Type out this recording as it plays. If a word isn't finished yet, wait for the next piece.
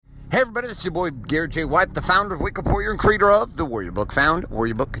Hey everybody, this is your boy Garrett J. White, the founder of Wake Up Warrior and creator of The Warrior Book, found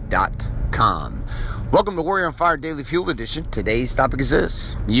warriorbook.com. Welcome to Warrior on Fire Daily Fuel Edition. Today's topic is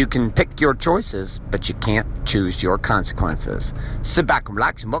this: you can pick your choices, but you can't choose your consequences. Sit back and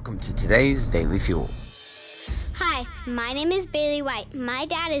relax and welcome to today's Daily Fuel. Hi, my name is Bailey White. My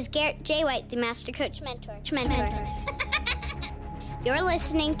dad is Garrett J. White, the Master Coach Mentor. You're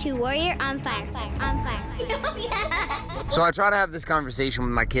listening to Warrior on Fire. So I try to have this conversation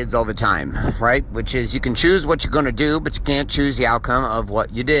with my kids all the time, right? Which is, you can choose what you're going to do, but you can't choose the outcome of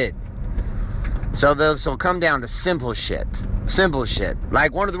what you did. So this will come down to simple shit. Simple shit.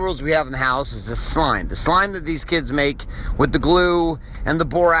 Like, one of the rules we have in the house is the slime. The slime that these kids make with the glue and the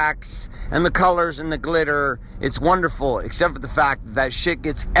borax and the colors and the glitter. It's wonderful, except for the fact that that shit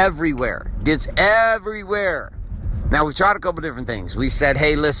gets everywhere. Gets everywhere. Now, we've tried a couple different things. We said,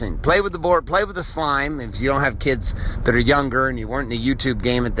 hey, listen, play with the board, play with the slime. If you don't have kids that are younger and you weren't in the YouTube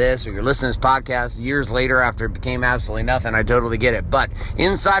game at this, or you're listening to this podcast years later after it became absolutely nothing, I totally get it. But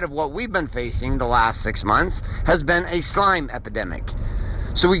inside of what we've been facing the last 6 months has been a slime epidemic.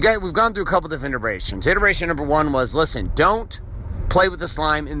 So we've gone through a couple different iterations. Iteration number one was, listen, don't play with the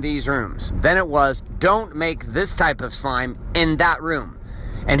slime in these rooms. Then it was, don't make this type of slime in that room.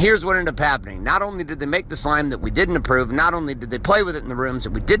 And here's what ended up happening. Not only did they make the slime that we didn't approve, not only did they play with it in the rooms that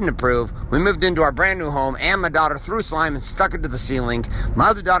we didn't approve, we moved into our brand new home, and my daughter threw slime and stuck it to the ceiling. My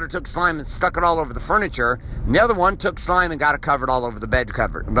other daughter took slime and stuck it all over the furniture. And the other one took slime and got it covered all over the bed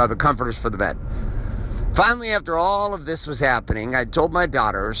cover, the comforters for the bed. Finally, after all of this was happening, I told my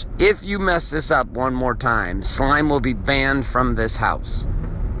daughters, if you mess this up one more time, slime will be banned from this house.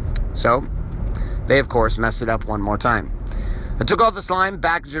 So, they of course messed it up one more time. I took all the slime,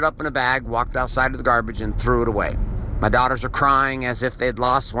 packaged it up in a bag, walked outside to the garbage, and threw it away. My daughters are crying as if they'd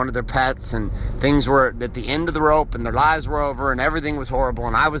lost one of their pets, and things were at the end of the rope, and their lives were over, and everything was horrible,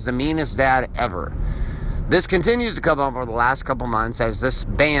 and I was the meanest dad ever. This continues to come up over the last couple months as this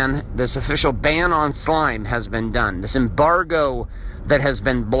official ban on slime has been done. This embargo that has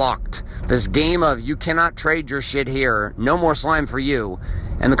been blocked. This game of, you cannot trade your shit here, no more slime for you.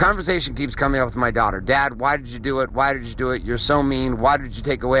 And the conversation keeps coming up with my daughter. Dad, why did you do it? Why did you do it? You're so mean. Why did you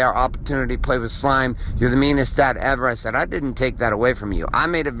take away our opportunity to play with slime? You're the meanest dad ever. I said, I didn't take that away from you. I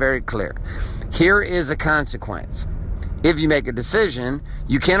made it very clear. Here is a consequence. If you make a decision,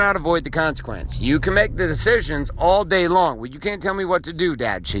 you cannot avoid the consequence. You can make the decisions all day long. Well, you can't tell me what to do,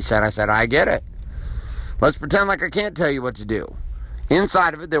 Dad, she said. I said, I get it. Let's pretend like I can't tell you what to do.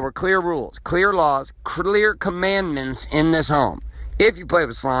 Inside of it, there were clear rules, clear laws, clear commandments in this home. If you play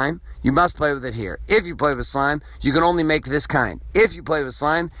with slime, you must play with it here. If you play with slime, you can only make this kind. If you play with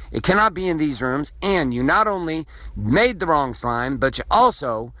slime, it cannot be in these rooms. And you not only made the wrong slime, but you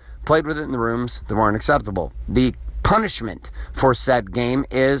also played with it in the rooms that weren't acceptable. The punishment for said game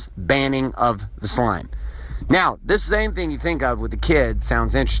is banning of the slime. Now, this same thing you think of with the kids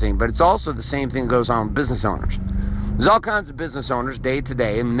sounds interesting, but it's also the same thing that goes on with business owners. There's all kinds of business owners day to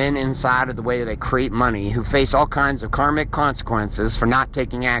day, and men inside of the way they create money, who face all kinds of karmic consequences for not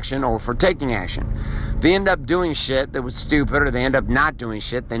taking action or for taking action. They end up doing shit that was stupid, or they end up not doing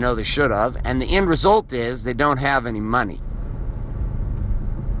shit they know they should have, and the end result is they don't have any money.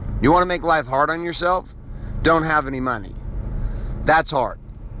 You want to make life hard on yourself? Don't have any money. That's hard.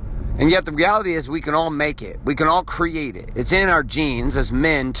 And yet the reality is, we can all make it. We can all create it. It's in our genes as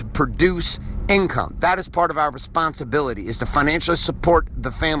men to produce income. That is part of our responsibility, is to financially support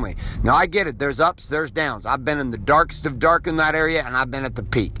the family. Now, I get it. There's ups, there's downs. I've been in the darkest of dark in that area, and I've been at the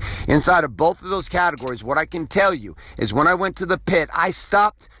peak. Inside of both of those categories, what I can tell you is, when I went to the pit, I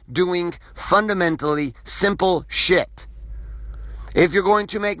stopped doing fundamentally simple shit. If you're going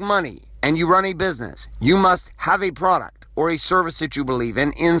to make money and you run a business, you must have a product or a service that you believe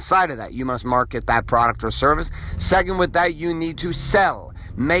in. Inside of that, you must market that product or service. Second, with that, you need to sell,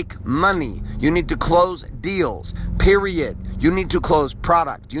 make money. You need to close deals, period. You need to close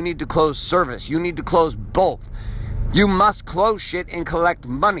product. You need to close service. You need to close both. You must close shit and collect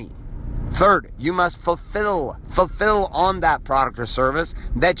money. Third, you must fulfill on that product or service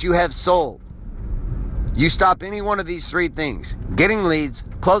that you have sold. You stop any one of these three things, getting leads,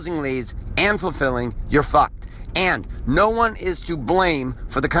 closing leads, and fulfilling, you're fucked. And no one is to blame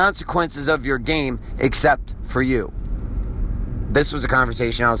for the consequences of your game except for you. This was a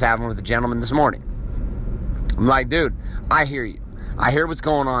conversation I was having with a gentleman this morning. I'm like, dude, I hear you. I hear what's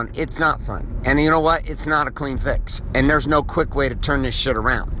going on. It's not fun. And you know what? It's not a clean fix. And there's no quick way to turn this shit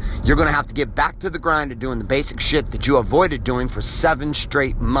around. You're going to have to get back to the grind of doing the basic shit that you avoided doing for 7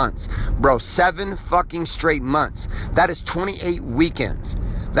 straight months. Bro, 7 fucking straight months. That is 28 weekends.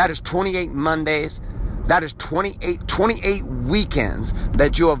 That is 28 Mondays. That is 28 weekends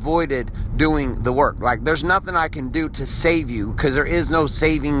that you avoided doing the work. Like, there's nothing I can do to save you, because there is no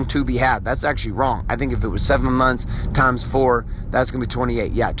saving to be had. That's actually wrong. I think if it was 7 months times 4, that's going to be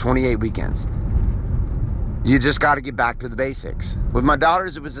 28. Yeah, 28 weekends. You just got to get back to the basics. With my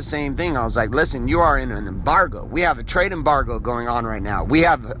daughters, it was the same thing. I was like, listen, you are in an embargo. We have a trade embargo going on right now. We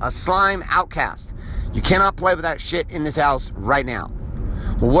have a slime outcast. You cannot play with that shit in this house right now.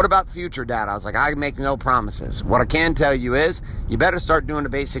 Well, what about the future, Dad? I was like, I make no promises. What I can tell you is, you better start doing the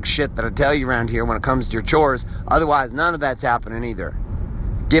basic shit that I tell you around here when it comes to your chores. Otherwise, none of that's happening either.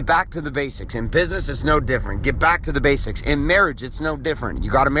 Get back to the basics. In business, it's no different. Get back to the basics. In marriage, it's no different.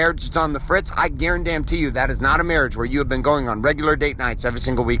 You got a marriage that's on the fritz, I guarantee you that is not a marriage where you have been going on regular date nights every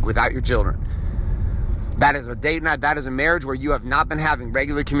single week without your children. That is a date night. That is a marriage where you have not been having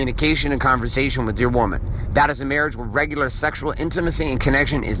regular communication and conversation with your woman. That is a marriage where regular sexual intimacy and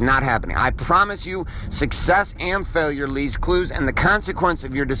connection is not happening. I promise you, success and failure leaves clues, and the consequence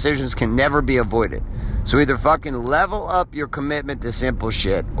of your decisions can never be avoided. So either fucking level up your commitment to simple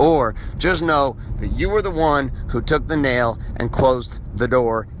shit, or just know that you were the one who took the nail and closed the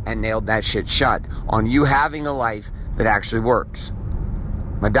door and nailed that shit shut on you having a life that actually works.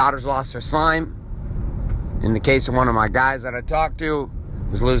 My daughter's lost her slime. In the case of one of my guys that I talked to,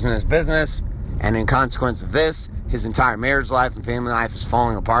 was losing his business, and in consequence of this, his entire marriage life and family life is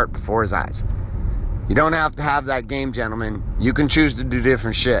falling apart before his eyes. You don't have to have that game, gentlemen. You can choose to do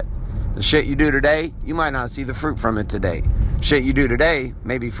different shit. The shit you do today, you might not see the fruit from it today. Shit you do today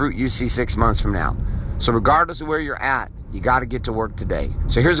may be fruit you see 6 months from now. So regardless of where you're at, you got to get to work today.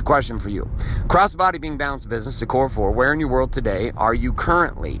 So here's a question for you. Cross-body being balanced business to core 4, where in your world today are you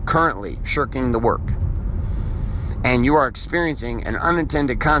currently shirking the work? And you are experiencing an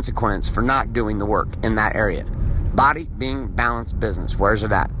unintended consequence for not doing the work in that area. Body being balanced business. Where's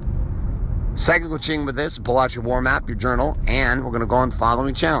it at? Second thing with this, pull out your war map, your journal, and we're going to go on the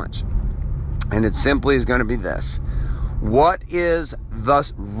following challenge. And it simply is going to be this. What is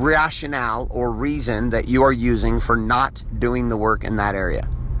the rationale or reason that you are using for not doing the work in that area?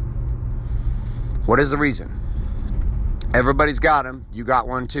 What is the reason? Everybody's got them. You got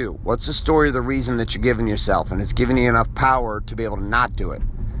one too. What's the story of the reason that you're giving yourself? And it's giving you enough power to be able to not do it.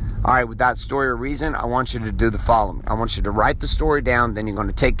 All right, with that story or reason, I want you to do the following. I want you to write the story down. Then you're going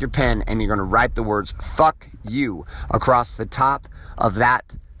to take your pen and you're going to write the words, fuck you, across the top of that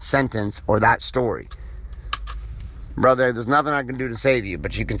sentence or that story. Brother, there's nothing I can do to save you,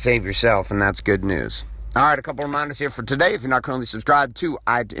 but you can save yourself, and that's good news. All right, a couple reminders here for today. If you're not currently subscribed to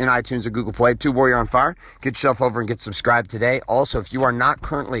in iTunes or Google Play to Warrior on Fire, get yourself over and get subscribed today. Also, if you are not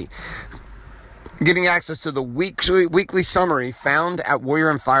currently getting access to the weekly summary found at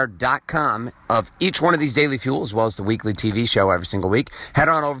warrioronfire.com of each one of these daily fuels, as well as the weekly TV show every single week, head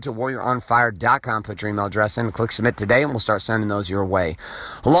on over to warrioronfire.com, put your email address in, click submit today, and we'll start sending those your way.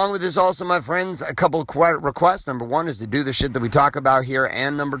 Along with this also, my friends, a couple of requests. Number 1 is to do the shit that we talk about here,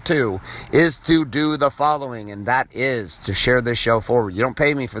 and number 2 is to do the following, and that is to share this show forward. You don't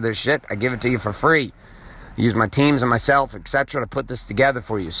pay me for this shit. I give it to you for free. Use my teams and myself, etc., to put this together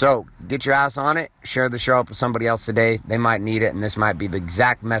for you. So get your ass on it. Share the show up with somebody else today. They might need it, and this might be the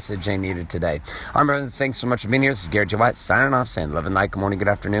exact message they needed today. All right, thanks so much for being here. This is Garrett J. White signing off, saying love and light, good morning, good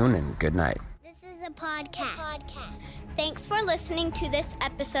afternoon, and good night. This is a podcast. Thanks for listening to this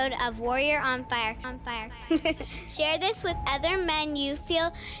episode of Warrior on Fire. Share this with other men you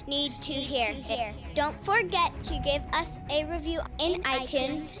feel need to hear. Don't forget to give us a review in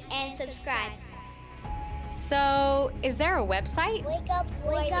iTunes and subscribe. So, is there a website? Wake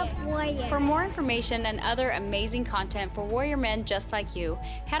up, Warrior. For more information and other amazing content for warrior men just like you,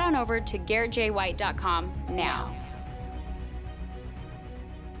 head on over to GarrettJWhite.com now.